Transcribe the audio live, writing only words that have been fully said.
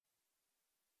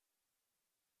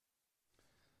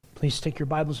Please take your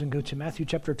Bibles and go to Matthew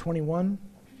chapter 21.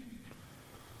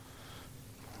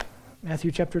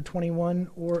 Matthew chapter 21,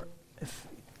 or if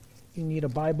you need a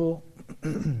Bible,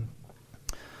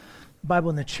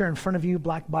 Bible in the chair in front of you,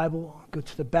 black Bible, go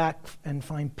to the back and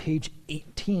find page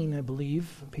 18, I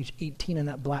believe. Page 18 in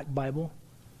that black Bible.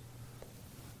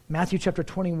 Matthew chapter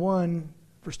 21,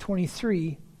 verse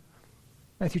 23.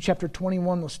 Matthew chapter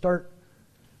 21, we'll start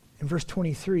in verse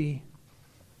 23.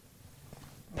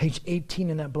 Page 18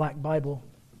 in that black Bible.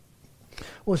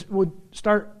 We'll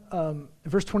start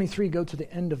verse 23, go to the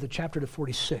end of the chapter to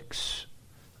 46.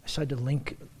 I decided to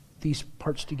link these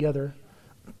parts together.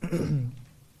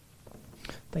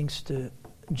 Thanks to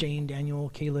Jane,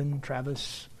 Daniel, Kaylin,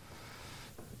 Travis,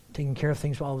 taking care of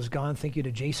things while I was gone. Thank you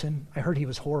to Jason. I heard he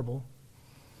was horrible.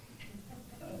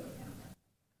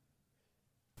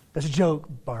 That's a joke,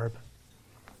 Barb.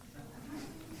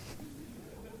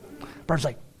 Barb's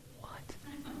like,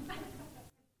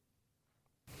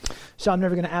 so I'm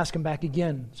never going to ask him back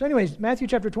again. So anyways, Matthew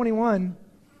chapter 21,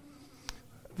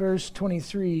 verse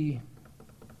 23.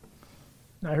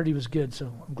 I heard he was good,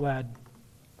 so I'm glad.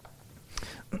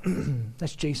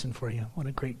 That's Jason for you. What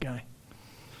a great guy.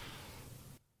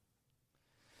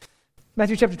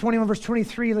 Matthew chapter 21, verse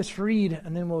 23. Let's read,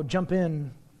 and then we'll jump in.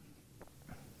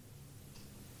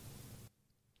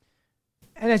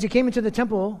 And as he came into the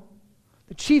temple,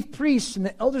 the chief priests and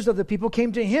the elders of the people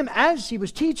came to him as he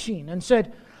was teaching and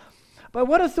said, "By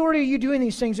what authority are you doing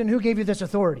these things, and who gave you this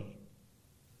authority?"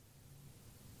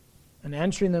 And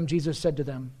answering them, Jesus said to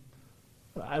them,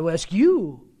 "I will ask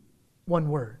you one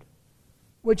word,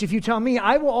 which if you tell me,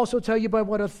 I will also tell you by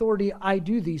what authority I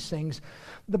do these things.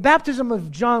 The baptism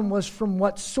of John was from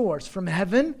what source? From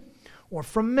heaven or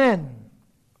from men?"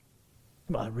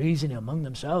 Well, reasoning among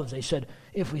themselves, they said,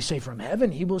 "If we say from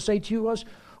heaven, he will say to us,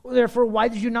 well, therefore, why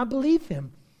did you not believe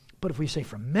him? But if we say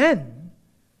from men,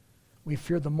 we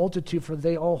fear the multitude, for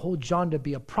they all hold John to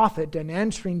be a prophet." And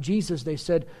answering Jesus, they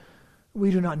said, "We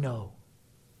do not know."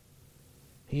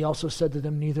 He also said to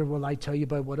them, "Neither will I tell you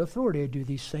by what authority I do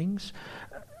these things.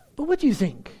 But what do you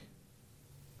think?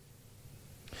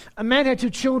 A man had 2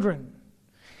 children,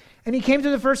 and he came to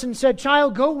the first and said,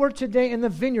 'Child, go work today in the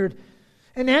vineyard.'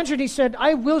 And answered, he said,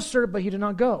 'I will, sir,' but he did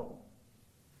not go.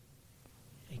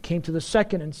 He came to the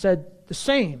second and said the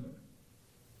same.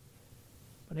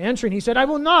 But answering, he said, 'I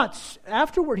will not.'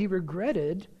 Afterward he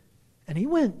regretted, and he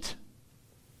went.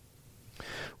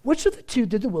 Which of the 2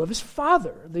 did the will of his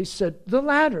father? They said, 'The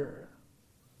latter.'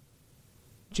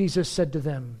 Jesus said to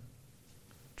them,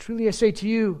 'Truly I say to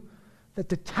you, that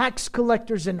the tax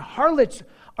collectors and harlots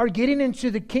are getting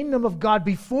into the kingdom of God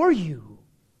before you.'"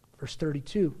 Verse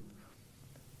 32.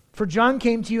 "For John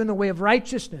came to you in the way of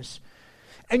righteousness,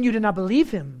 and you did not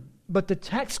believe him. But the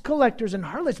tax collectors and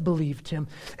harlots believed him.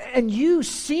 And you,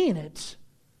 seeing it,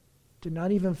 did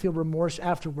not even feel remorse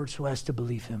afterwards so as to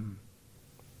believe him."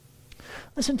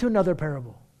 Listen to another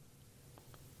parable.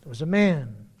 There was a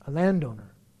man, a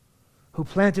landowner, who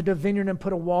planted a vineyard and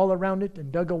put a wall around it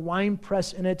and dug a wine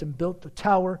press in it and built a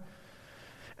tower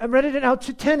and rented it out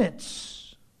to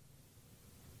tenants.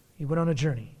 He went on a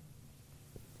journey.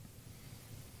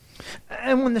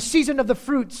 And when the season of the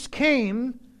fruits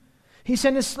came, he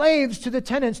sent his slaves to the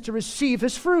tenants to receive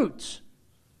his fruits.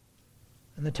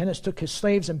 And the tenants took his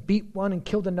slaves and beat one and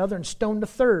killed another and stoned a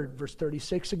third. Verse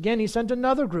 36, again he sent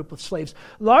another group of slaves,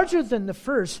 larger than the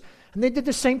first, and they did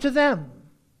the same to them.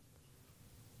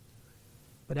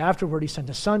 But afterward he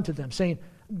sent a son to them, saying,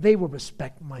 "They will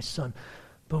respect my son."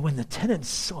 But when the tenants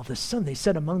saw the son, they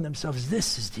said among themselves,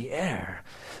 "This is the heir.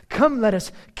 Come, let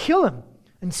us kill him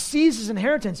and seize his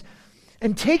inheritance."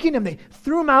 And taking him, they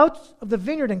threw him out of the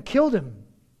vineyard and killed him.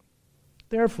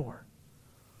 Therefore,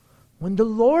 when the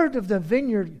Lord of the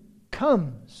vineyard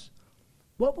comes,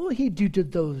 what will he do to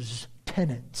those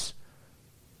tenants?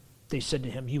 They said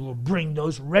to him, "He will bring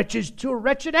those wretches to a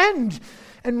wretched end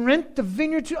and rent the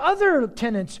vineyard to other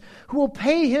tenants who will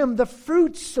pay him the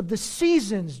fruits of the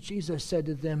seasons." Jesus said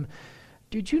to them,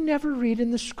 "Did you never read in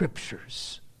the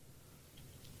scriptures?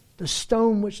 The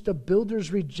stone which the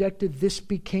builders rejected, this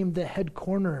became the head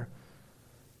corner.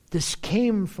 This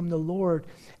came from the Lord,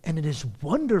 and it is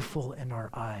wonderful in our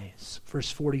eyes."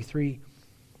 Verse 43.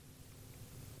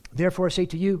 "Therefore I say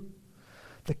to you,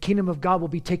 the kingdom of God will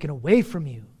be taken away from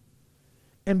you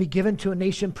and be given to a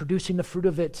nation producing the fruit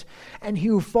of it. And he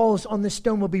who falls on this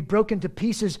stone will be broken to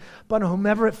pieces, but on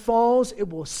whomever it falls, it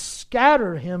will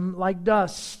scatter him like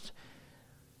dust."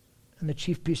 And the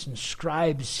chief priests and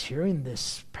scribes, hearing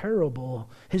this parable,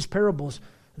 his parables,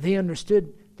 they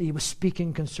understood that he was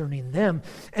speaking concerning them.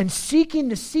 And seeking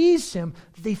to seize him,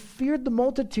 they feared the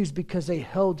multitudes because they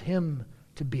held him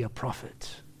to be a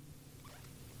prophet.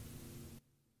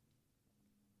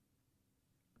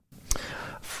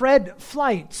 Fred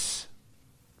Fleitz,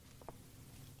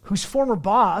 whose former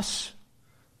boss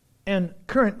and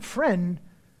current friend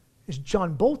is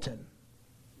John Bolton.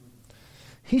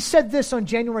 He said this on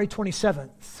January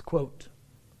 27th, quote,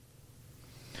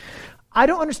 "I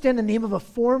don't understand the name of a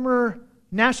former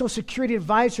national security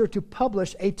advisor to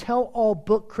publish a tell-all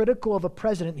book critical of a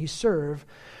president he served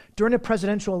during a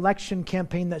presidential election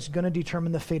campaign that's going to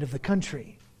determine the fate of the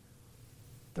country.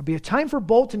 There'll be a time for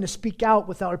Bolton to speak out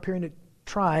without appearing to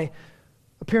try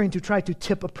to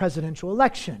tip a presidential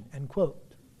election," end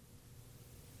quote.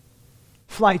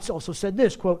 Fleitz also said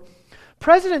this, quote,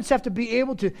 "Presidents have to be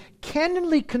able to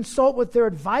candidly consult with their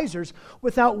advisors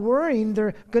without worrying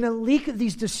they're going to leak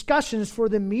these discussions for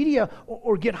the media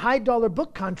or get high-dollar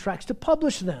book contracts to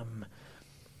publish them.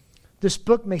 This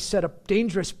book may set a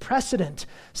dangerous precedent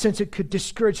since it could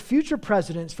discourage future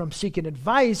presidents from seeking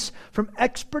advice from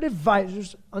expert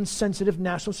advisors on sensitive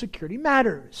national security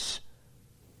matters,"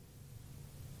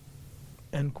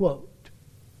 end quote.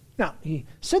 Now, he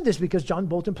said this because John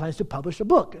Bolton plans to publish a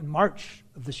book in March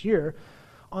of this year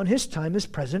on his time as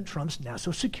President Trump's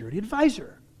national security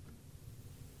advisor.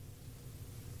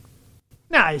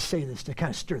 Now, I say this to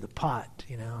kind of stir the pot,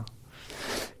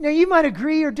 Now, you might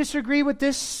agree or disagree with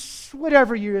this,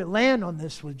 whatever you land on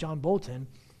this with John Bolton.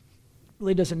 It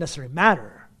really doesn't necessarily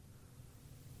matter.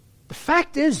 The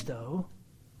fact is, though,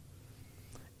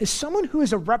 is someone who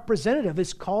is a representative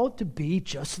is called to be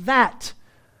just that,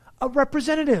 a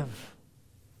representative.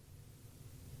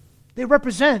 They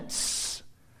represent,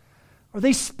 or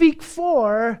they speak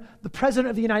for the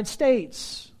President of the United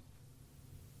States.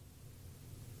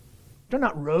 They're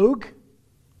not rogue.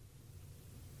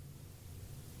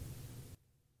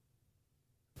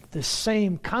 The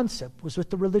same concept was with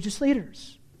the religious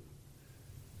leaders.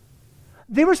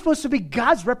 They were supposed to be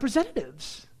God's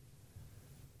representatives.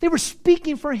 They were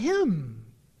speaking for Him.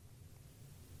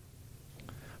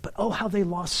 But oh, how they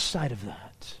lost sight of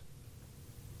that.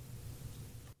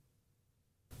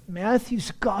 Matthew's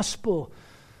gospel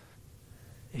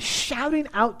is shouting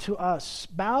out to us,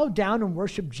 bow down and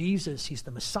worship Jesus. He's the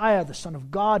Messiah, the Son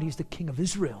of God. He's the King of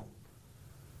Israel.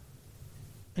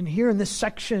 And here in this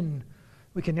section,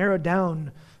 we can narrow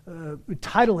down, we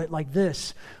title it like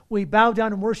this: we bow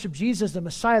down and worship Jesus, the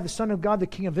Messiah, the Son of God, the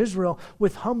King of Israel,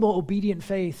 with humble, obedient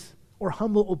faith, or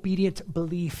humble, obedient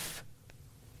belief.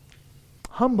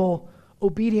 Humble,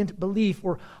 obedient belief,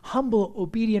 or humble,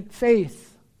 obedient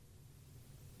faith.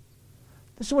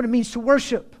 This is what it means to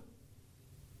worship.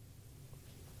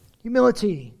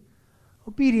 Humility,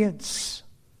 obedience.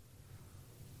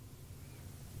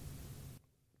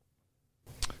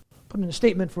 Put in a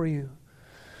statement for you.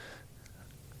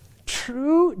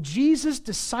 True Jesus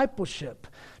discipleship,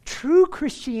 true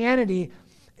Christianity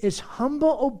is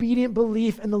humble, obedient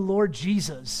belief in the Lord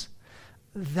Jesus.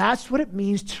 That's what it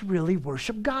means to really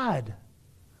worship God.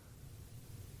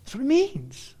 That's what it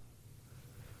means.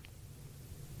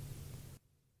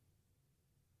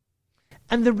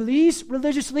 And these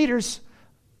religious leaders,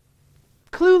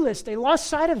 clueless, they lost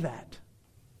sight of that.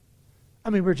 I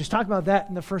mean, we were just talking about that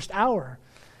in the first hour.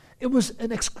 It was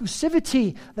an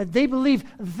exclusivity that they believed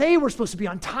they were supposed to be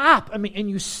on top. I mean, and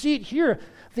you see it here.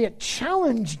 They had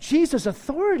challenged Jesus'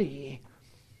 authority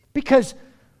because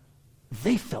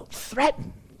they felt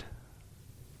threatened.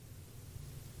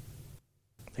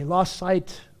 They lost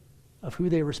sight of who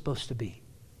they were supposed to be.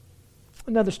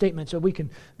 Another statement, so we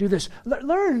can do this.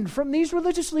 Learn from these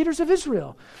religious leaders of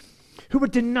Israel who were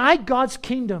denied God's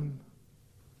kingdom.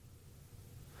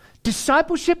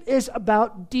 Discipleship is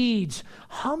about deeds.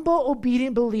 Humble,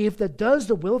 obedient belief that does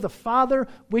the will of the Father,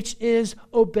 which is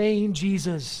obeying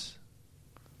Jesus.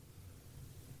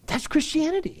 That's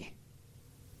Christianity.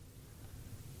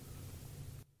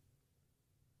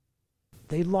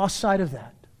 They lost sight of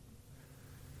that.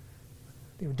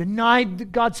 They were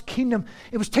denied God's kingdom.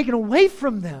 It was taken away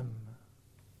from them.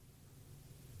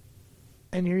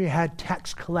 And here you had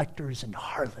tax collectors and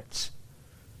harlots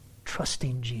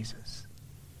trusting Jesus.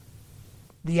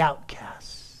 The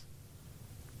outcasts.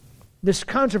 This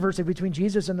controversy between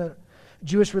Jesus and the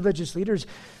Jewish religious leaders,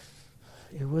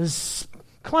 it was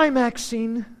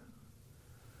climaxing.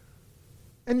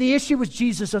 And the issue was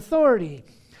Jesus' authority.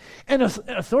 And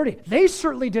authority, they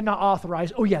certainly did not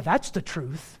authorize, oh yeah, that's the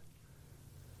truth.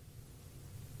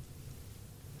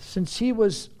 Since he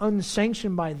was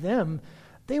unsanctioned by them,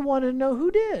 they wanted to know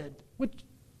who did. Which,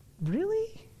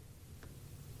 really?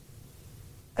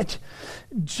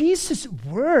 Jesus'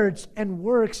 words and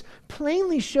works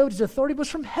plainly showed his authority was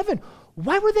from heaven.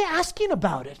 Why were they asking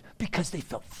about it? Because they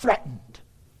felt threatened.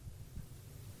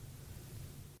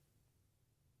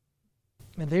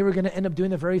 And they were going to end up doing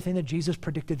the very thing that Jesus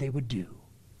predicted they would do.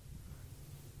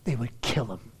 they would kill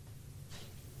him.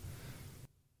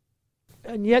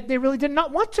 And yet they really did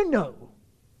not want to know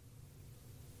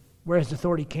where his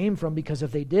authority came from, because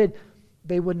if they did,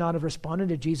 they would not have responded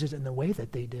to Jesus in the way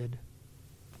that they did.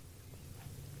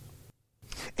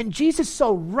 And Jesus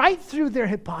saw right through their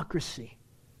hypocrisy.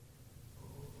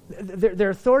 Their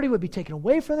authority would be taken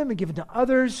away from them and given to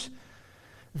others.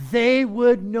 They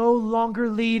would no longer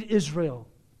lead Israel.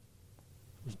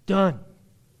 It was done.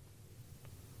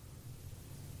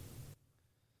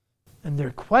 And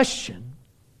their question,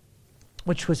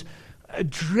 which was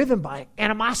driven by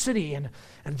animosity and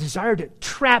desire to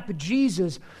trap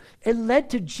Jesus, it led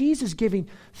to Jesus giving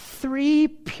 3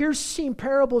 piercing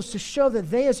parables to show that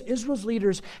they, as Israel's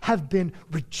leaders, have been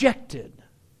rejected.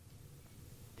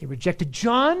 They rejected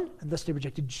John, and thus they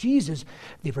rejected Jesus.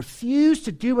 They refused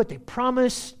to do what they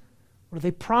promised. What did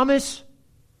they promise?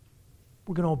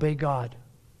 We're going to obey God.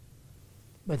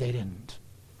 But they didn't.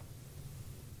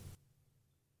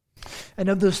 And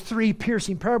of those 3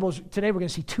 piercing parables, today we're going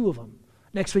to see 2 of them.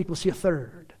 Next week we'll see a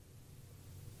 3rd.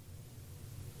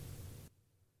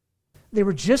 They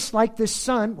were just like this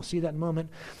son, we'll see that in a moment,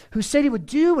 who said he would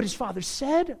do what his father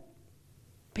said,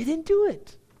 but he didn't do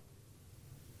it.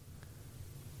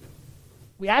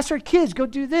 We asked our kids, go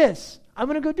do this. I'm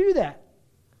going to go do that.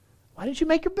 Why didn't you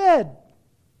make your bed?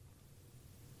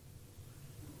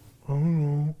 I don't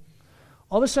know.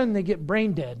 All of a sudden they get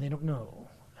brain dead and they don't know.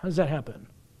 How does that happen?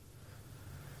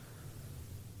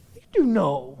 They do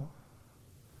know.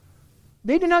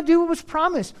 They did not do what was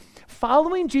promised.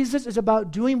 Following Jesus is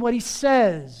about doing what he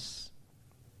says.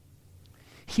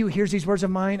 He who hears these words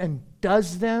of mine and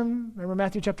does them, remember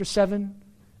Matthew chapter 7?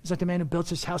 It's like the man who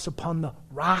builds his house upon the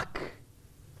rock.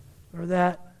 Remember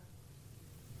that?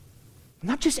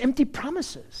 Not just empty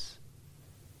promises.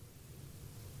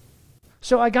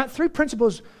 So I got 3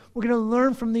 principles we're going to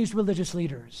learn from these religious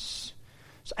leaders.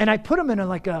 And I put them in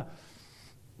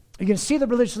you can see the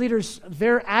religious leaders,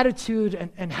 their attitude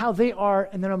and how they are,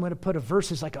 and then I'm going to put a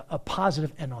verse as like a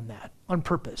positive end on that, on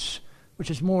purpose,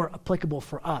 which is more applicable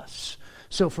for us.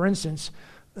 So for instance,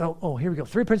 here we go.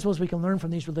 3 principles we can learn from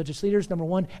these religious leaders. Number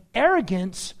 1,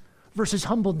 arrogance versus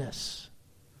humbleness.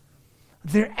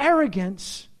 Their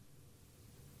arrogance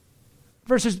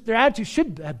versus their attitude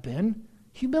should have been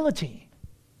humility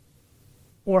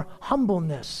or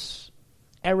humbleness.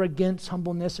 Arrogance,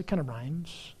 humbleness, it kind of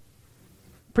rhymes.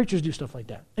 Preachers do stuff like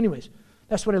that. Anyways,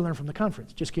 that's what I learned from the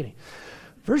conference. Just kidding.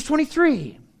 Verse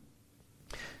 23.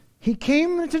 He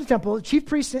came into the temple, the chief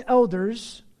priests and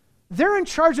elders, they're in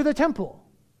charge of the temple.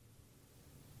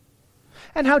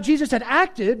 And how Jesus had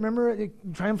acted, remember the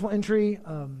triumphal entry,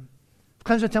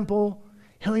 cleanse the temple,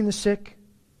 healing the sick.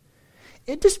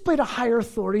 It displayed a higher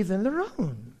authority than their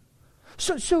own.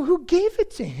 So who gave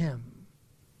it to him?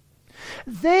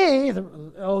 They,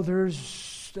 the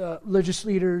elders, religious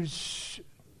leaders,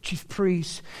 chief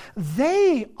priests,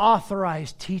 they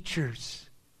authorized teachers.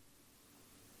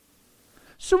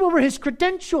 So what were his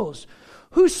credentials?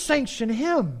 Who sanctioned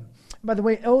him? By the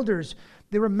way, elders,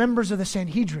 they were members of the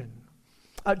Sanhedrin.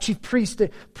 Chief priests, the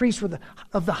priests were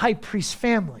of the high priest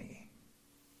family.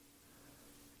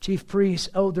 Chief priests,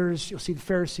 elders, you'll see the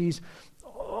Pharisees,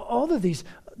 all of these,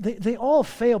 they all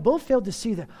failed, both failed to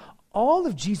see that all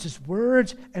of Jesus'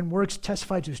 words and works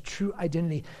testified to his true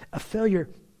identity. A failure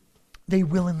they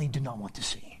willingly did not want to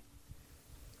see.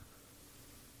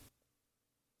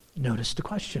 Notice the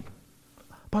question.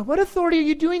 By what authority are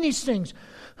you doing these things?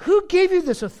 Who gave you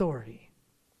this authority?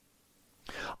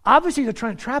 Obviously, they're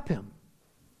trying to trap him.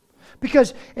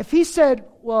 Because if he said,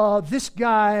 well, this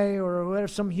guy or whatever,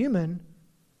 some human,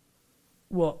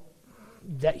 well,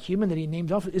 that human that he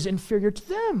named off is inferior to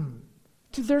them,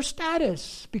 to their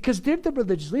status, because they're the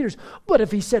religious leaders. But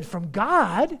if he said from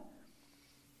God,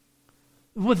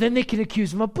 well, then they can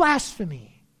accuse him of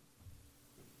blasphemy.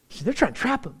 So they're trying to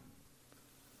trap him.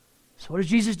 So what does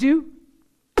Jesus do?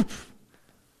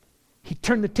 He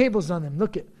turned the tables on them.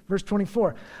 Look at verse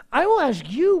 24. I will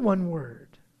ask you one word,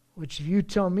 which if you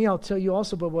tell me, I'll tell you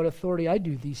also by what authority I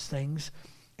do these things.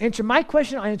 Answer my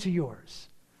question, I answer yours.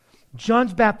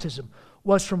 John's baptism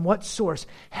was from what source?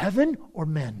 Heaven or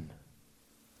men?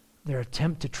 Their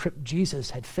attempt to trip Jesus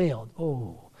had failed.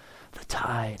 Oh, the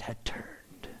tide had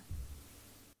turned.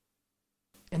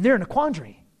 And they're in a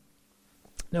quandary.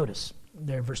 Notice,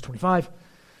 there in verse 25,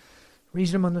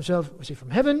 reason among themselves, we say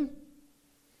from heaven,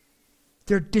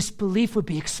 their disbelief would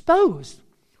be exposed.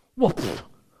 Well,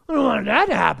 I don't want that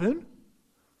to happen.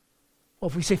 Well,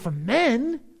 if we say from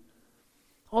men,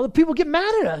 all the people get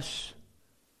mad at us.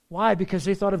 Why? Because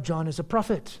they thought of John as a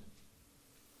prophet.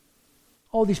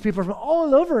 All these people from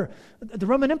all over the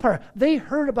Roman Empire, they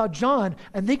heard about John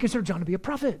and they considered John to be a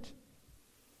prophet.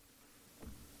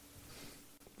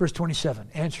 Verse 27,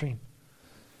 answering,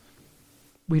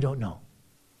 we don't know.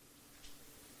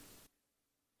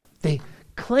 They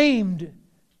claimed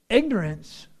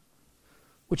ignorance,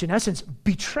 which in essence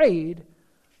betrayed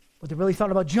what they really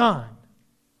thought about John.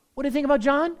 What did they think about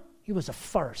John? He was a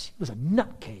farce. He was a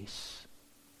nutcase.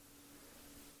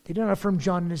 They did not affirm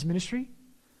John in his ministry.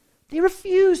 They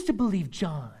refused to believe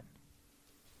John.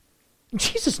 And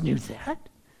Jesus knew that.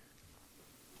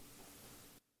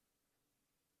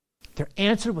 Their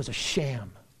answer was a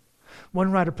sham.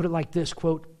 One writer put it like this,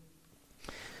 quote,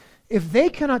 if they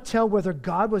cannot tell whether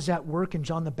God was at work in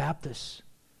John the Baptist,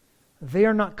 they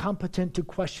are not competent to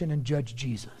question and judge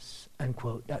Jesus, end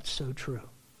quote. That's so true.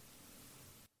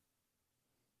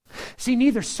 See,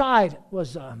 neither side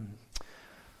was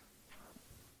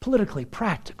politically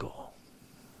practical.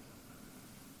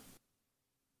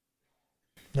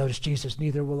 Notice Jesus,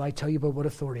 neither will I tell you by what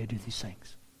authority I do these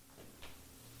things.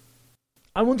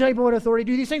 I won't tell you by what authority I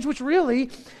do these things, which really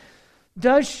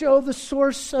does show the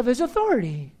source of his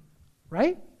authority,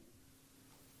 right?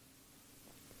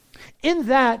 In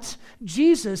that,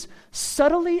 Jesus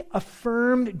subtly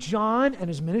affirmed John and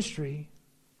his ministry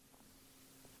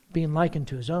being likened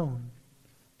to his own.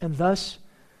 And thus,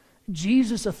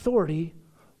 Jesus' authority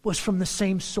was from the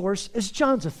same source as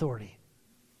John's authority,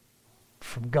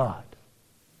 from God.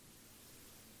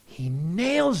 He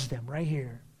nails them right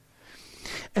here.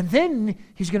 And then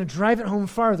he's going to drive it home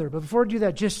farther. But before I do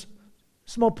that, just a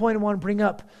small point I want to bring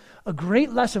up. A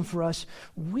great lesson for us.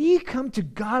 We come to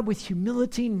God with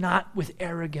humility, not with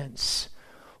arrogance.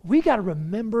 We got to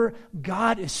remember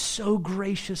God is so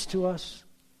gracious to us.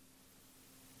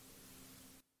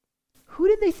 Who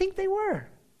did they think they were?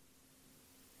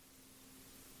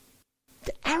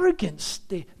 The arrogance.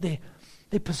 They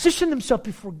position themselves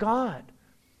before God.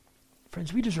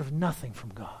 Friends, we deserve nothing from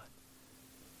God.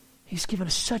 He's given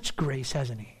us such grace,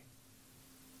 hasn't he?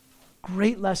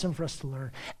 Great lesson for us to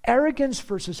learn. Arrogance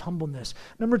versus humbleness.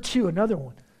 Number 2, another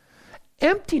one.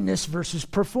 Emptiness versus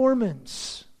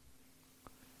performance.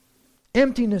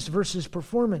 Emptiness versus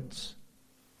performance.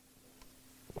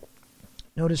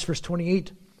 Notice verse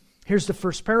 28. Here's the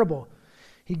first parable.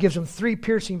 He gives them 3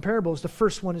 piercing parables. The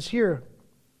first one is here.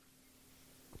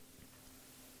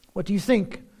 What do you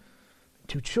think?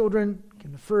 2 children,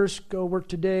 came the first, go work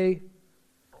today.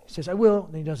 He says, I will,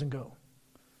 and then he doesn't go.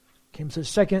 Came to the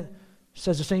second,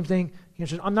 says the same thing. He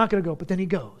says, I'm not going to go, but then he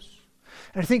goes.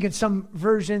 And I think in some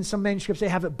versions, some manuscripts, they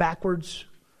have it backwards.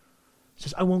 It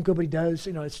says, I won't go, but he does.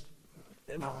 It's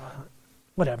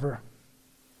whatever.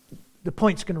 The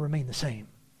point's going to remain the same.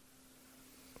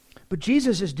 But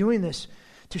Jesus is doing this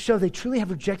to show they truly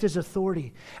have rejected his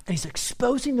authority, and he's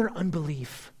exposing their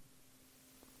unbelief.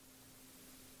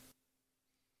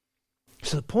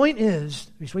 So the point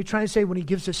is, what he's trying to say when he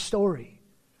gives this story.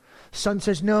 Son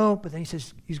says no, but then he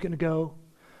says he's going to go.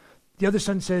 The other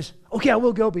son says, okay, I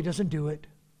will go, but he doesn't do it.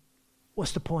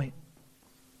 What's the point?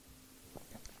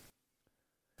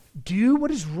 Do what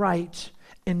is right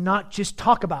and not just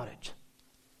talk about it.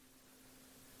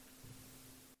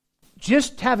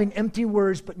 Just having empty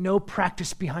words but no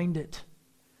practice behind it.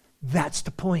 That's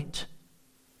the point.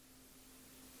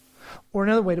 Or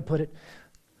another way to put it,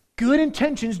 good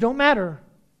intentions don't matter.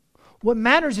 What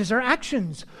matters is our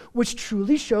actions, which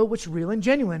truly show what's real and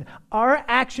genuine. Our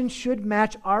actions should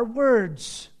match our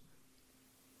words.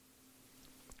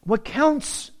 What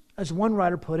counts, as one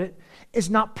writer put it, is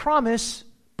not promise,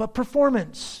 but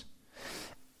performance.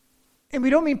 And we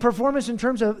don't mean performance in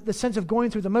terms of the sense of going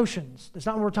through the motions. That's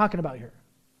not what we're talking about here.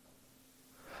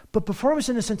 But performance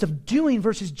in the sense of doing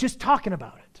versus just talking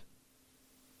about it.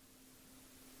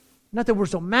 Not that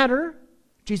words don't matter.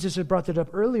 Jesus had brought that up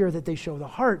earlier, that they show the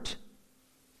heart.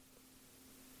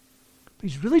 But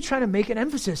he's really trying to make an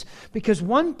emphasis, because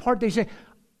one part they say,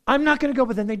 I'm not going to go,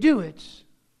 but then they do it.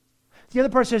 The other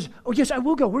part says, oh yes, I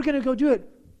will go. We're going to go do it.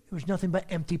 It was nothing but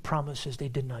empty promises. They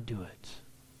did not do it.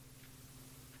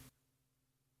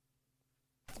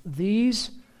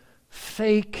 These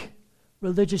fake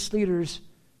religious leaders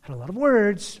had a lot of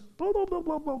words, blah, blah, blah,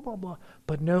 blah, blah, blah, blah,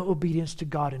 but no obedience to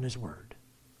God and his word.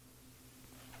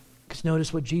 Because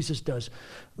notice what Jesus does.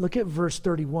 Look at verse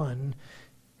 31.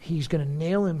 He's going to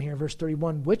nail him here. Verse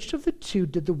 31. Which of the 2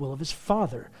 did the will of his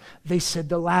father? They said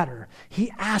the latter.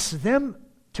 He asked them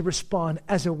to respond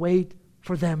as a way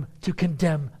for them to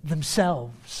condemn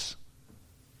themselves.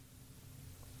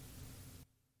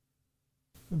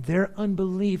 Their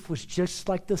unbelief was just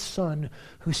like the son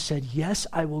who said, yes,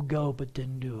 I will go, but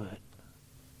didn't do it.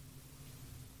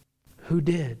 Who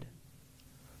did?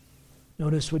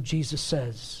 Notice what Jesus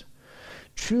says.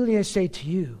 Truly I say to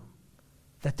you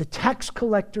that the tax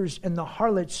collectors and the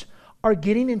harlots are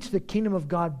getting into the kingdom of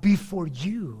God before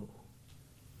you.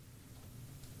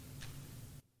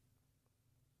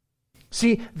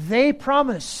 See, they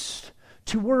promised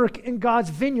to work in God's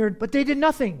vineyard, but they did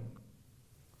nothing.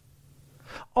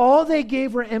 All they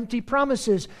gave were empty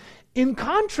promises. In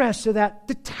contrast to that,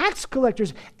 the tax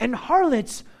collectors and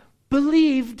harlots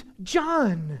believed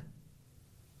John.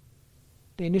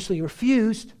 They initially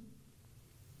refused,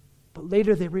 but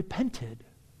later they repented.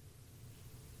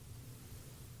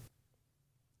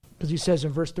 As he says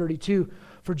in verse 32,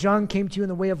 "For John came to you in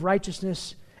the way of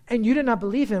righteousness, and you did not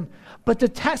believe him. But the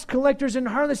tax collectors and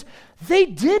harlots, they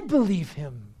did believe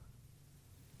him."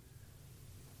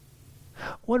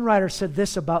 One writer said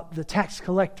this about the tax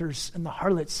collectors and the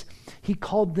harlots. He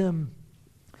called them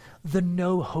the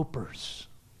no-hopers.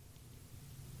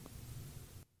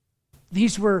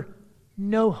 These were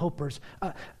no-hopers.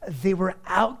 They were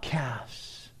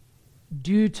outcasts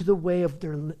due to the way of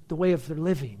their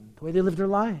living, the way they lived their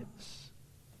lives.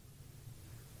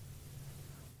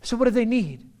 So what did they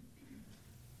need?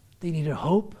 They needed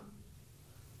hope,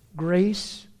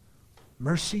 grace,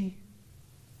 mercy.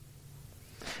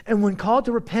 And when called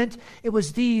to repent, it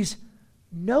was these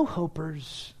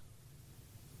no-hopers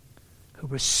who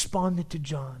responded to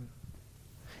John.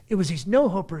 It was these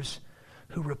no-hopers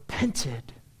who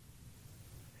repented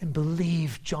and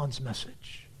believed John's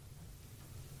message.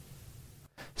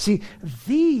 See,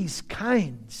 these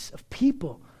kinds of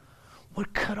people were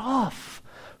cut off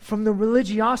from the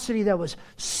religiosity that was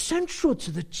central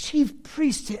to the chief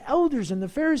priests, the elders, and the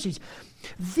Pharisees.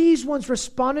 These ones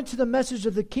responded to the message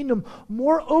of the kingdom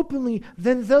more openly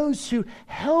than those who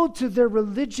held to their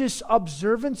religious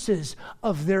observances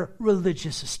of their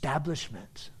religious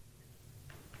establishment.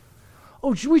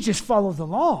 Oh, we just follow the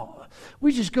law.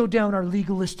 We just go down our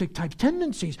legalistic type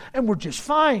tendencies, and we're just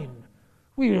fine.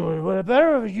 We're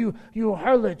better you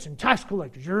harlots and tax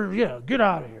collectors. Get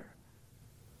out of here.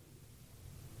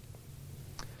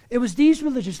 It was these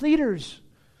religious leaders.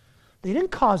 They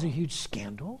didn't cause a huge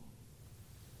scandal.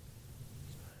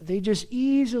 They just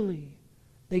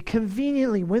they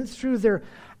conveniently went through their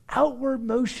outward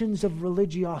motions of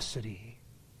religiosity.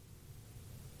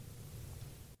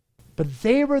 But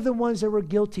they were the ones that were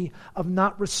guilty of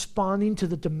not responding to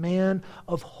the demand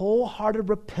of wholehearted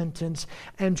repentance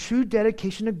and true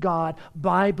dedication to God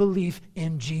by belief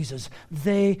in Jesus.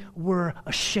 They were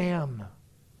a sham.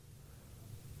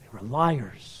 They were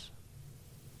liars.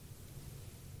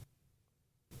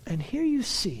 And here you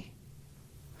see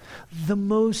the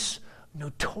most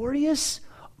notorious,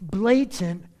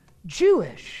 blatant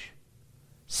Jewish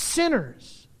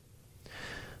sinners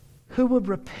who would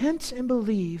repent and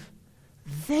believe.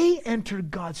 They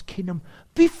entered God's kingdom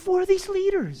before these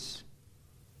leaders.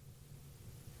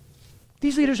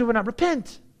 These leaders who would not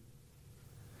repent.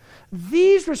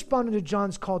 These responded to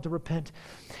John's call to repent,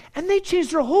 and they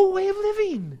changed their whole way of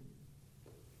living.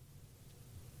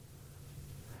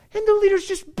 And the leaders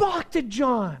just balked at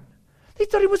John. They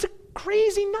thought he was a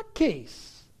crazy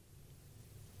nutcase.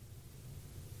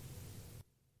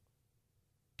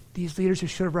 These leaders who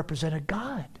should have represented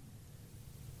God.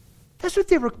 That's what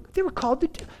they were called to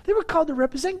do. They were called to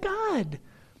represent God.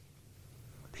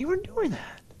 They weren't doing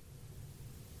that.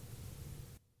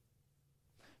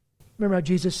 Remember how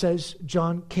Jesus says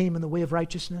John came in the way of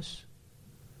righteousness,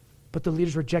 but the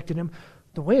leaders rejected him?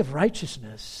 The way of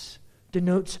righteousness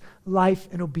denotes life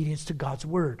and obedience to God's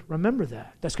word. Remember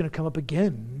that. That's going to come up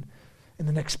again in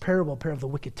the next parable of the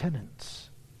wicked tenants.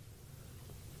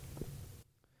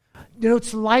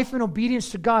 Denotes life and obedience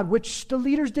to God, which the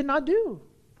leaders did not do.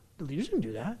 The leaders didn't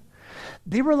do that.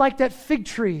 They were like that fig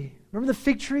tree. Remember the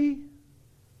fig tree?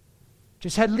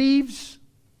 Just had leaves.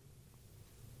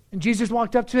 And Jesus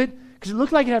walked up to it because it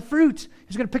looked like it had fruit. He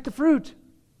was going to pick the fruit.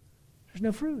 There's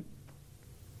no fruit.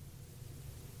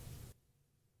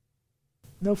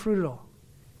 No fruit at all.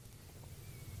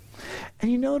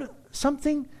 And you know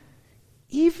something?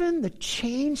 Even the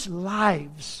changed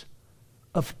lives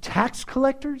of tax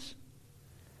collectors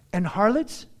and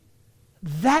harlots,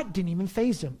 that didn't even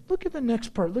faze them. Look at the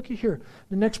next part. Look at here.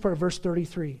 The next part, verse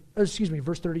 32.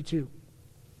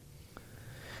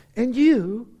 And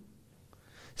you,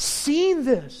 seeing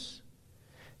this,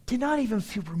 did not even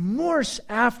feel remorse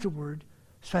afterward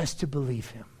so as to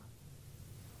believe him.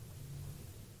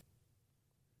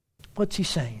 What's he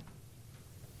saying?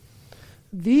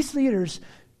 These leaders,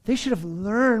 they should have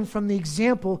learned from the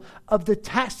example of the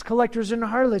tax collectors and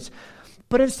harlots.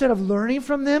 But instead of learning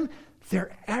from them,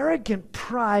 their arrogant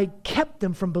pride kept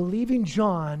them from believing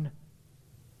John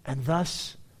and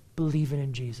thus believing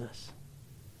in Jesus.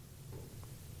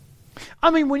 I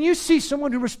mean, when you see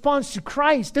someone who responds to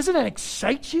Christ, doesn't that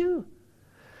excite you?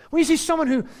 When you see someone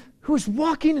who who is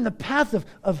walking in the path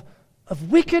of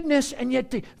wickedness, and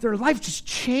yet their life just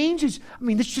changes. I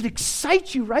mean, this should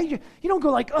excite you, right? You don't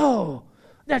go like, oh,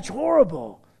 that's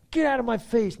horrible. Get out of my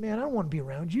face, man. I don't want to be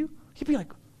around you. You'd be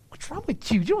like, what's wrong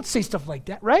with you? You don't say stuff like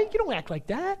that, right? You don't act like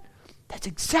that. That's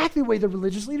exactly the way the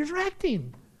religious leaders are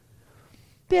acting.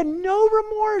 They had no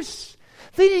remorse.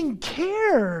 They didn't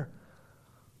care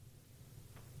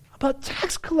about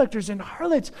tax collectors and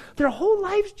harlots. Their whole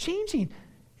lives changing.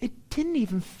 It didn't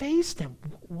even faze them.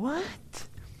 What?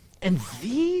 And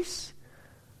these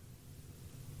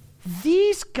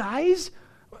guys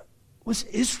was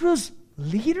Israel's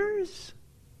leaders?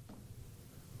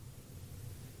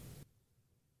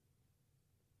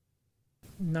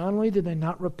 Not only did they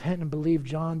not repent and believe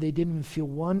John, they didn't even feel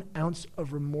 1 ounce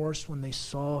of remorse when they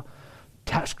saw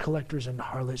tax collectors and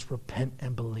harlots repent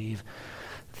and believe.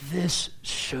 This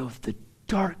showed the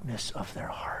darkness of their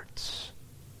hearts.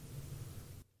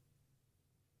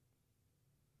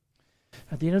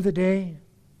 At the end of the day,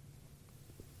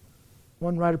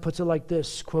 one writer puts it like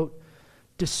this, quote,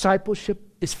 discipleship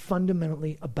is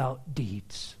fundamentally about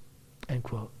deeds, end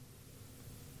quote.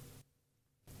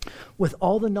 With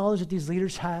all the knowledge that these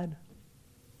leaders had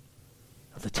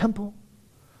of the temple,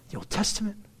 the Old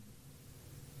Testament,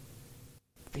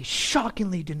 they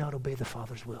shockingly did not obey the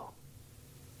Father's will.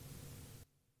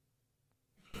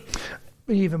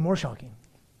 But even more shocking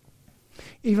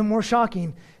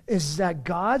is that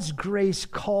God's grace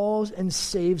calls and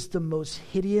saves the most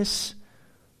hideous,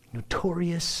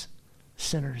 notorious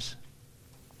sinners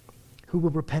who will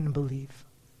repent and believe.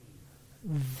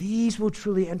 These will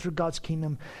truly enter God's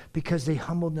kingdom because they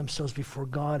humbled themselves before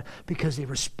God, because they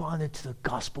responded to the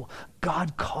gospel.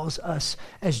 God calls us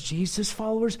as Jesus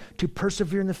followers to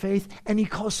persevere in the faith, and he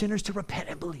calls sinners to repent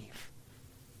and believe.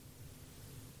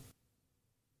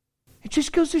 It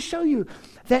just goes to show you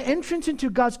that entrance into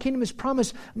God's kingdom is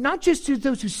promised not just to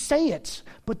those who say it,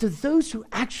 but to those who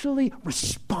actually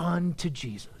respond to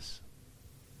Jesus.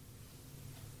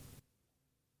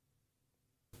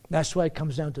 That's why it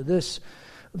comes down to this.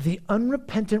 The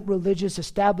unrepentant religious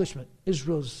establishment,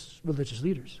 Israel's religious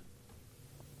leaders,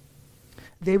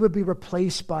 they would be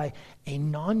replaced by a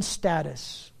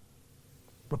non-status,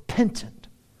 repentant,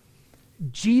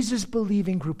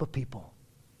 Jesus-believing group of people.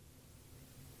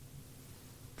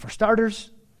 For starters,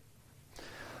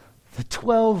 the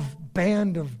 12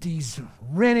 band of these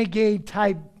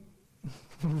renegade-type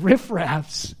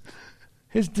riffraffs,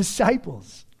 his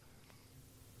disciples.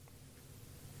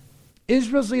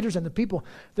 Israel's leaders and the people,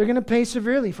 they're going to pay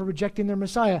severely for rejecting their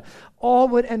Messiah. All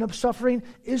would end up suffering.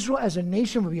 Israel as a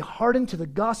nation would be hardened to the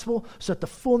gospel so that the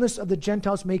fullness of the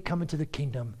Gentiles may come into the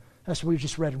kingdom. That's what we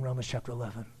just read in Romans chapter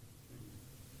 11.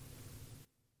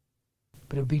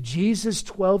 But it would be Jesus'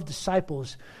 12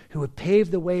 disciples who would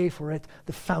pave the way for it,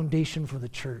 the foundation for the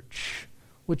church,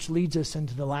 which leads us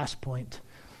into the last point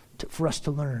for us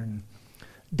to learn.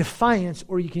 Defiance,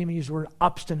 or you can even use the word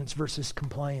obstinance versus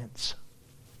compliance.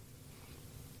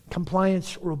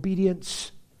 Compliance or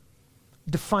obedience,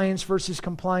 defiance versus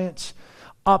compliance,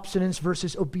 obstinance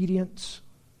versus obedience.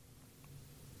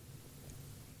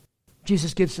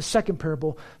 Jesus gives the second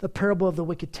parable, the parable of the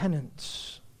wicked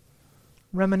tenants,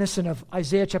 reminiscent of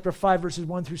Isaiah chapter 5, verses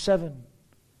 1 through 7.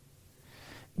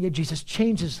 Yet Jesus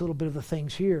changes a little bit of the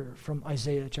things here from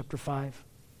Isaiah chapter 5.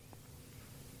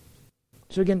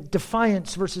 So again,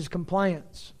 defiance versus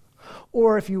compliance.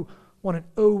 Or if you want an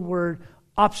O word,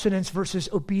 obstinance versus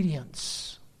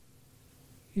obedience.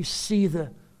 You see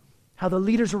how the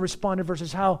leaders are responding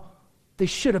versus how they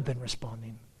should have been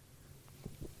responding.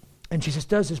 And Jesus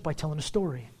does this by telling a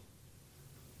story.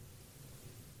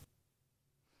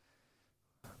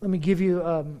 Let me give you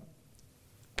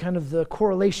kind of the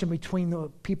correlation between the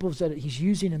peoples that he's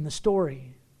using in the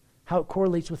story, how it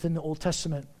correlates within the Old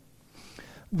Testament.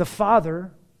 The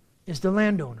father is the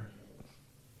landowner.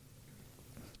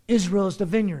 Israel is the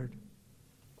vineyard.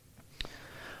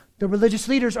 The religious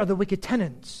leaders are the wicked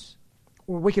tenants,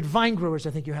 or wicked vine growers,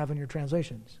 I think you have in your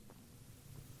translations.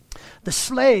 The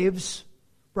slaves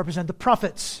represent the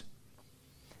prophets.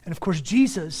 And of course,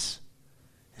 Jesus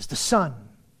is the Son.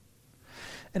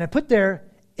 And I put there,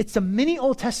 it's a mini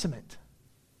Old Testament.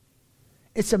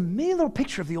 It's a mini little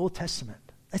picture of the Old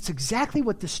Testament. That's exactly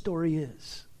what this story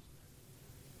is.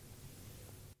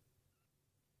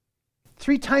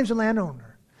 3 times the landowner.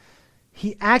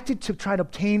 He acted to try to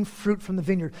obtain fruit from the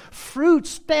vineyard. Fruit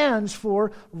stands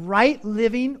for right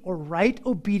living or right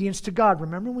obedience to God.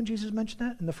 Remember when Jesus mentioned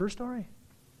that in the first story?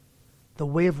 The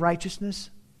way of righteousness.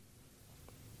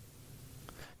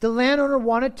 The landowner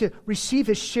wanted to receive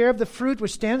his share of the fruit,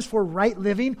 which stands for right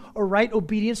living or right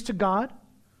obedience to God.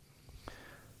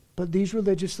 But these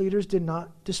religious leaders did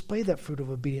not display that fruit of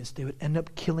obedience. They would end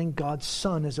up killing God's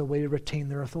Son as a way to retain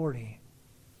their authority.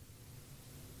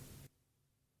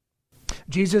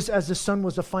 Jesus as the Son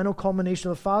was the final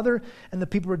culmination of the Father, and the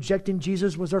people rejecting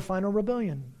Jesus was their final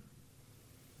rebellion.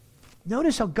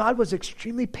 Notice how God was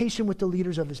extremely patient with the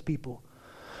leaders of his people,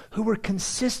 who were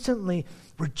consistently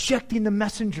rejecting the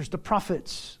messengers, the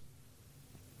prophets.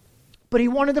 But he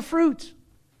wanted the fruit.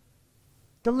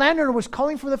 The landowner was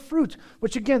calling for the fruit,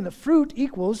 which again, the fruit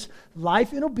equals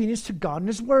life in obedience to God and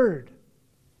his word.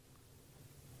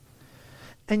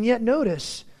 And yet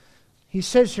notice, he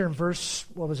says here in verse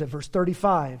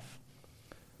 35,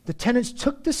 the tenants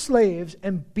took the slaves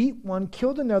and beat one,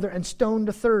 killed another, and stoned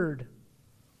a third.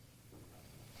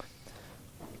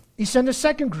 He sent a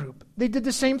second group. They did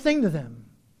the same thing to them.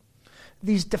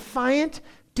 These defiant,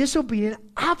 disobedient,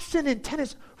 obstinate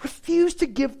tenants refused to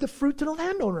give the fruit to the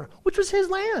landowner, which was his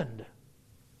land.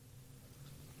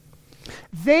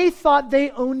 They thought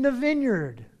they owned the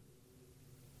vineyard,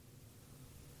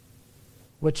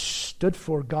 which stood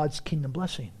for God's kingdom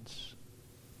blessings.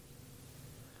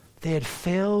 They had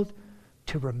failed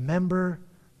to remember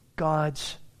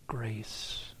God's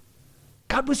grace.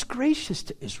 God was gracious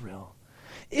to Israel.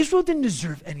 Israel didn't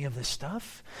deserve any of this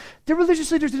stuff. The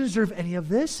religious leaders didn't deserve any of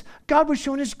this. God was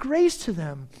showing his grace to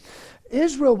them.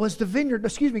 Israel was the vineyard,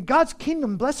 God's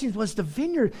kingdom blessings was the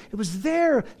vineyard. It was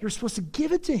there. They were supposed to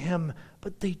give it to him,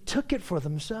 but they took it for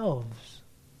themselves.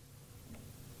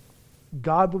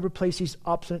 God will replace these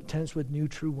obstinate tenants with new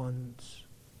true ones.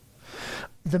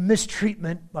 The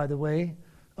mistreatment, by the way,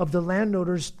 of the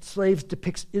landowners' slaves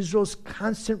depicts Israel's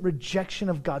constant rejection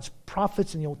of God's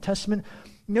prophets in the Old Testament.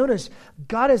 Notice,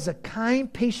 God is a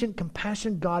kind, patient,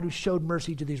 compassionate God who showed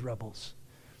mercy to these rebels.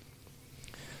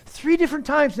 3 different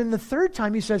times, and the third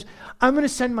time he says, I'm going to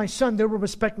send my son, they will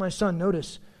respect my son.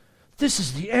 Notice, this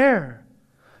is the heir.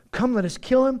 Come, let us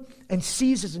kill him and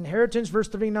seize his inheritance. Verse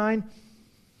 39,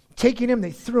 taking him,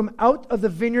 they threw him out of the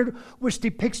vineyard, which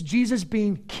depicts Jesus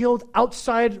being killed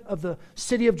outside of the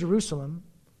city of Jerusalem,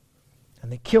 and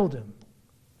they killed him.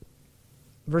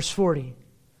 Verse 40,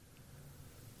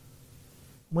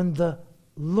 when the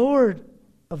Lord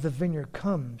of the vineyard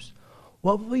comes,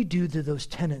 what will he do to those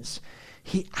tenants?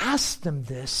 He asked them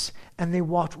this, and they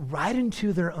walked right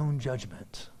into their own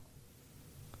judgment.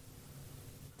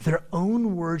 Their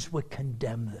own words would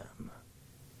condemn them.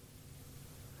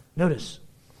 Notice,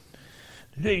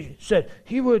 they said,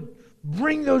 he would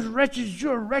bring those wretches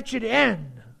to a wretched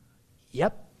end.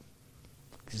 Yep,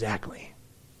 exactly.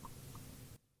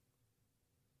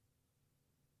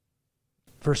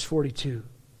 Verse 42.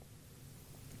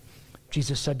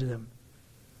 Jesus said to them,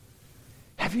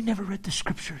 have you never read the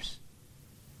scriptures?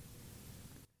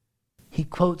 He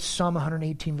quotes Psalm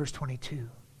 118, verse 22.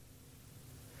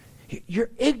 You're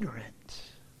ignorant.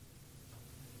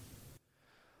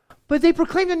 But they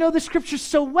proclaim to know the scriptures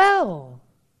so well.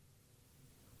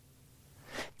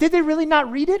 Did they really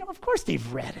not read it? Of course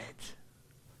they've read it.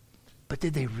 But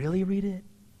did they really read it?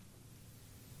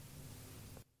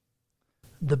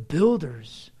 The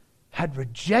builders had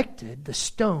rejected the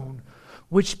stone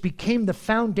which became the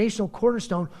foundational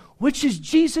cornerstone, which is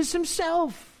Jesus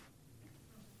himself.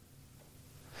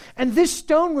 And this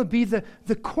stone would be the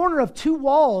corner of 2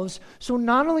 walls, so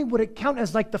not only would it count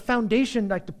as like the foundation,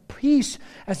 like the piece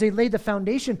as they laid the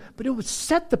foundation, but it would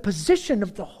set the position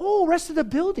of the whole rest of the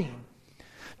building.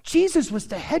 Jesus was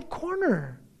the head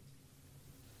corner.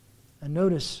 And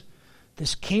notice,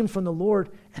 this came from the Lord,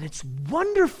 and it's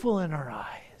wonderful in our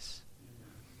eyes.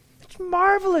 It's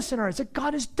marvelous in our eyes that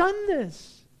God has done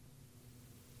this.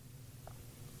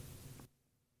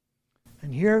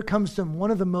 And here comes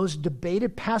one of the most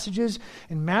debated passages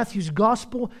in Matthew's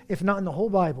gospel, if not in the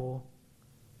whole Bible.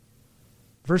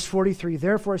 Verse 43,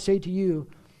 therefore I say to you,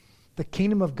 the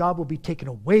kingdom of God will be taken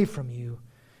away from you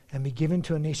and be given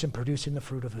to a nation producing the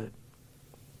fruit of it.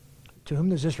 To whom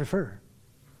does this refer?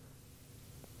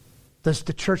 Does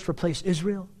the church replace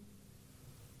Israel?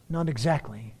 Not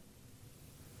exactly.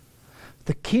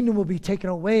 The kingdom will be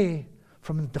taken away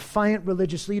from the defiant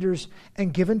religious leaders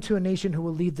and given to a nation who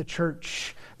will lead the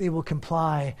church. They will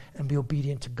comply and be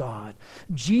obedient to God.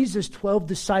 Jesus' 12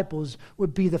 disciples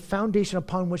would be the foundation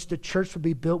upon which the church would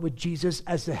be built with Jesus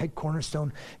as the head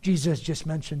cornerstone. Jesus just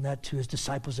mentioned that to his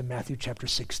disciples in Matthew chapter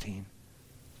 16.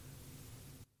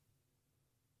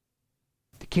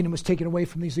 The kingdom was taken away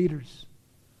from these leaders.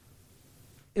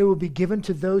 It will be given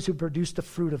to those who produce the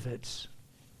fruit of it.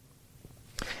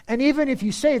 And even if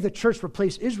you say the church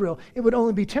replaced Israel, it would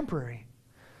only be temporary.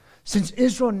 Since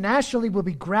Israel nationally will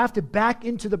be grafted back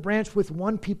into the branch with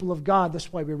one people of God.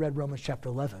 That's why we read Romans chapter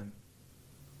 11.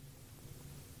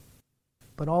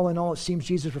 But all in all, it seems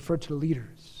Jesus referred to the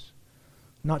leaders,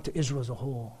 not to Israel as a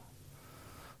whole.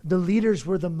 The leaders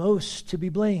were the most to be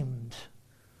blamed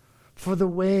for the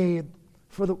waywardness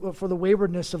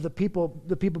of the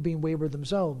people being wayward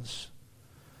themselves.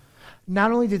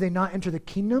 Not only did they not enter the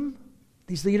kingdom,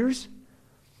 these leaders,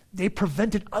 they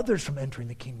prevented others from entering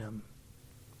the kingdom.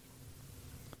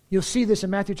 You'll see this in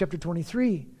Matthew chapter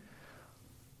 23,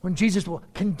 when Jesus will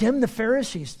condemn the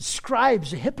Pharisees, the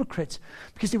scribes, the hypocrites,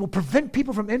 because they will prevent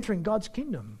people from entering God's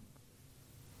kingdom.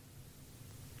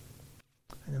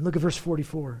 And then look at verse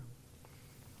 44.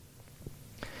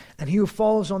 And he who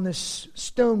falls on this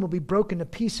stone will be broken to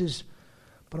pieces,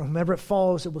 but on whomever it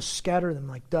falls, it will scatter them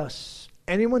like dust.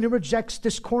 Anyone who rejects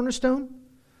this cornerstone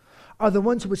are the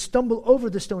ones who would stumble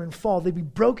over the stone and fall. They'd be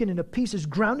broken into pieces,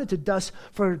 ground into dust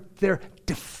for their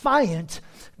defiant,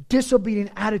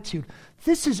 disobedient attitude.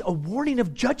 This is a warning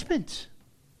of judgment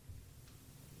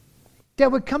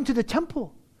that would come to the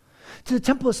temple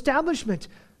establishment,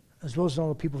 as well as all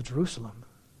the people of Jerusalem.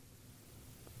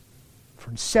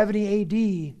 For in 70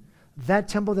 AD, that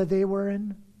temple that they were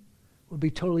in would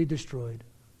be totally destroyed.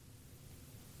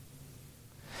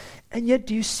 And yet,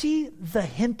 do you see the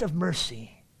hint of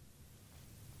mercy?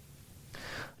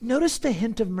 Notice the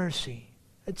hint of mercy.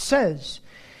 It says,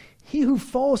 he who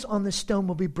falls on the stone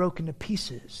will be broken to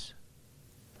pieces.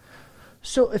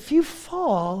 So if you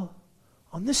fall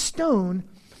on this stone,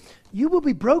 you will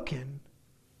be broken,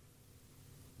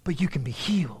 but you can be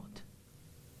healed.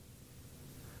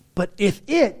 But if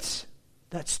it,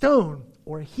 that stone,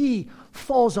 or he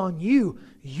falls on you,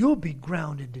 you'll be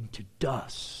grounded into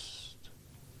dust.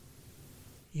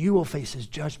 You will face his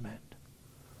judgment.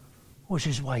 Which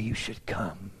is why you should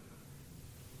come.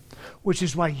 Which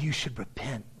is why you should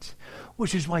repent.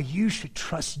 Which is why you should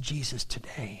trust Jesus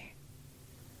today.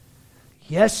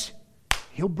 Yes,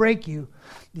 he'll break you.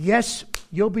 Yes,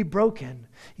 you'll be broken.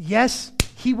 Yes,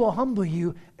 he will humble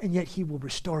you, and yet he will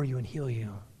restore you and heal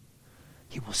you.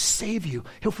 He will save you.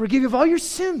 He'll forgive you of all your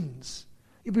sins.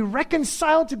 You'll be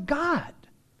reconciled to God.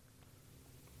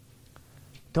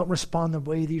 Don't respond the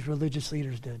way these religious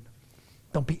leaders did.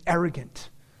 Don't be arrogant.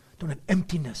 Don't have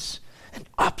emptiness and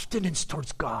obstinance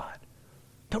towards God.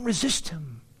 Don't resist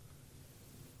him.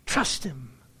 Trust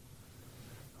him.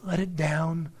 Let it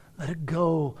down, let it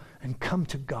go, and come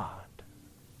to God.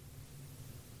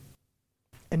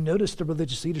 And notice the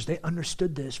religious leaders, they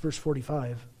understood this, verse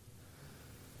 45.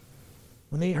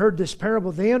 When they heard this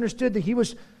parable, they understood that he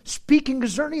was speaking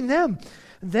concerning them.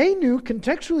 They knew,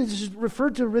 contextually, this is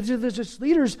referred to religious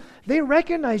leaders, they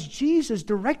recognized Jesus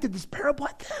directed this parable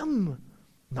at them.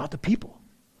 Not the people,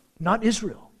 not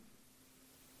Israel.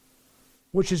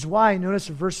 Which is why, notice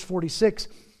in verse 46,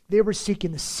 they were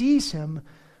seeking to seize him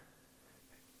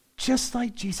just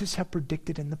like Jesus had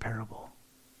predicted in the parable.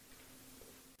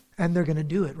 And they're going to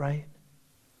do it, right?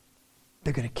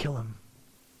 They're going to kill him.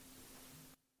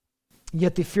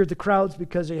 Yet they feared the crowds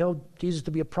because they held Jesus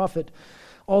to be a prophet.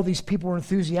 All these people were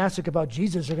enthusiastic about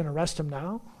Jesus. They're going to arrest him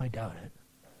now? I doubt it.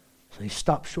 So they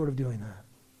stopped short of doing that.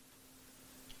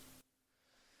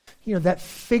 You know, that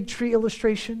fig tree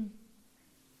illustration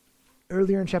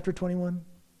earlier in chapter 21,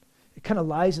 it kind of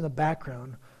lies in the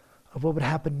background of what would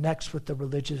happen next with the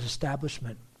religious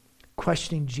establishment,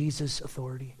 questioning Jesus'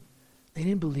 authority. They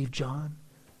didn't believe John,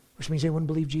 which means they wouldn't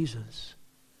believe Jesus,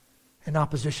 in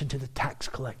opposition to the tax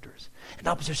collectors, in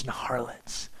opposition to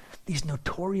harlots, these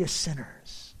notorious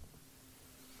sinners.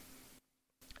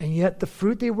 And yet the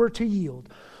fruit they were to yield,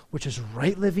 which is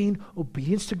right living,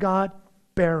 obedience to God,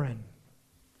 barren.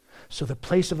 So the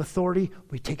place of authority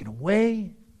will be taken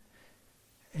away,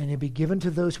 and it'll be given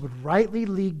to those who would rightly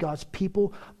lead God's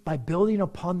people by building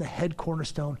upon the head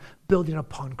cornerstone, building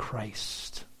upon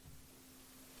Christ.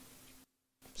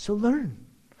 So learn.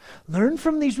 Learn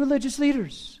from these religious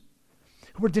leaders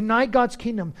who were denied God's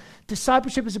kingdom.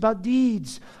 Discipleship is about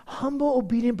deeds. Humble,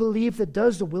 obedient belief that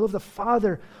does the will of the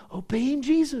Father. Obeying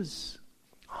Jesus.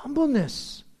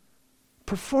 Humbleness.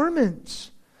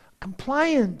 Performance.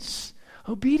 Compliance.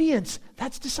 Obedience.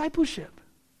 That's discipleship.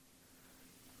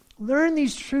 Learn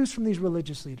these truths from these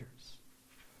religious leaders.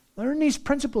 Learn these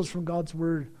principles from God's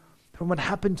word, from what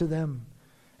happened to them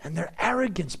and their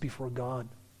arrogance before God.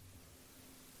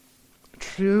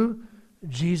 True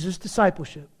Jesus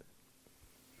discipleship,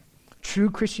 true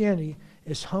Christianity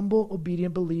is humble,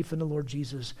 obedient belief in the Lord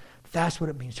Jesus. That's what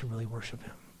it means to really worship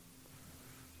him.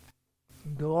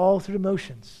 You go all through the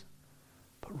motions,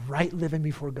 but right living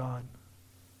before God,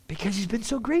 because he's been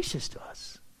so gracious to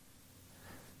us.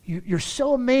 You're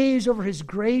so amazed over his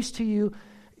grace to you,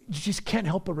 you just can't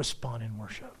help but respond in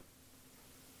worship.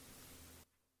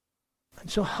 And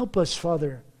so help us,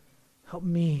 Father. Help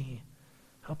me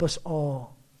Help us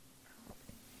all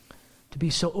to be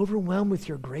so overwhelmed with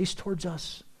your grace towards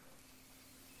us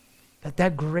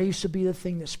that grace would be the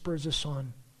thing that spurs us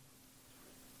on,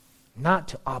 not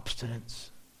to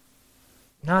obstinance,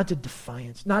 not to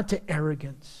defiance, not to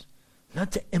arrogance,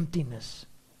 not to emptiness,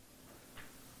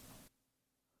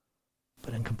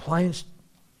 but in compliance,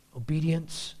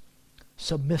 obedience,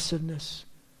 submissiveness,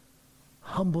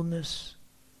 humbleness,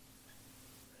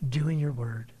 doing your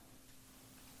word.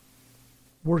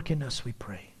 Work in us, we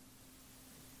pray.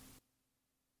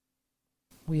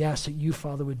 We ask that you,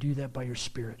 Father, would do that by your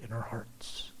Spirit in our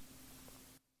hearts.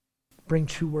 Bring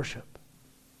true worship.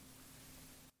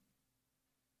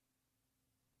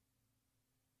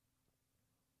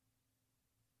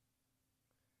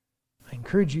 I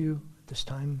encourage you at this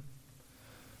time,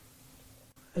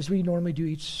 as we normally do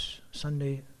each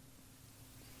Sunday,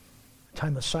 a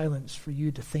time of silence for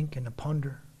you to think and to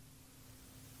ponder.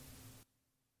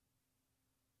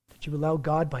 That you allow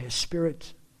God by His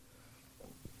Spirit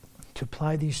to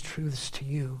apply these truths to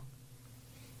you.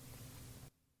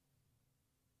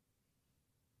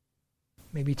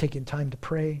 Maybe taking time to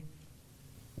pray.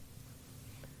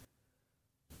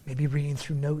 Maybe reading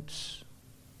through notes.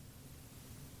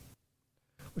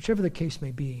 Whichever the case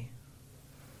may be.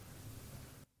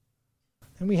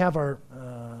 And we have our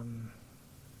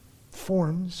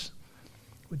forms.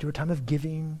 We do a time of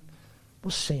giving.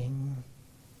 We'll sing.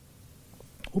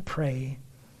 We'll pray.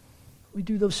 We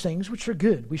do those things, which are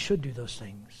good. We should do those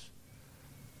things.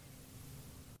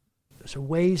 Those are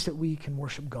ways that we can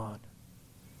worship God.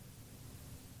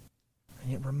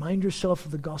 And yet remind yourself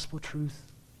of the gospel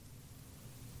truth.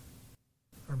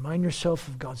 Remind yourself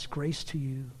of God's grace to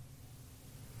you.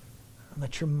 And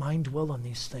let your mind dwell on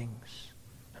these things.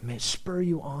 And may it spur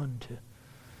you on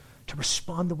to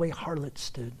respond the way harlots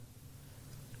did.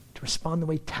 To respond the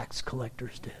way tax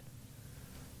collectors did.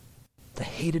 The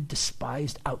hated,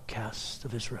 despised outcasts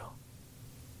of Israel.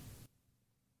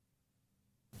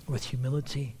 With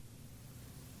humility,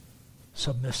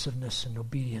 submissiveness, and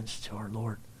obedience to our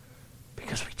Lord.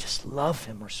 Because we just love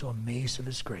Him. We're so amazed of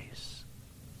His grace.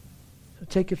 So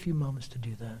take a few moments to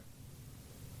do that.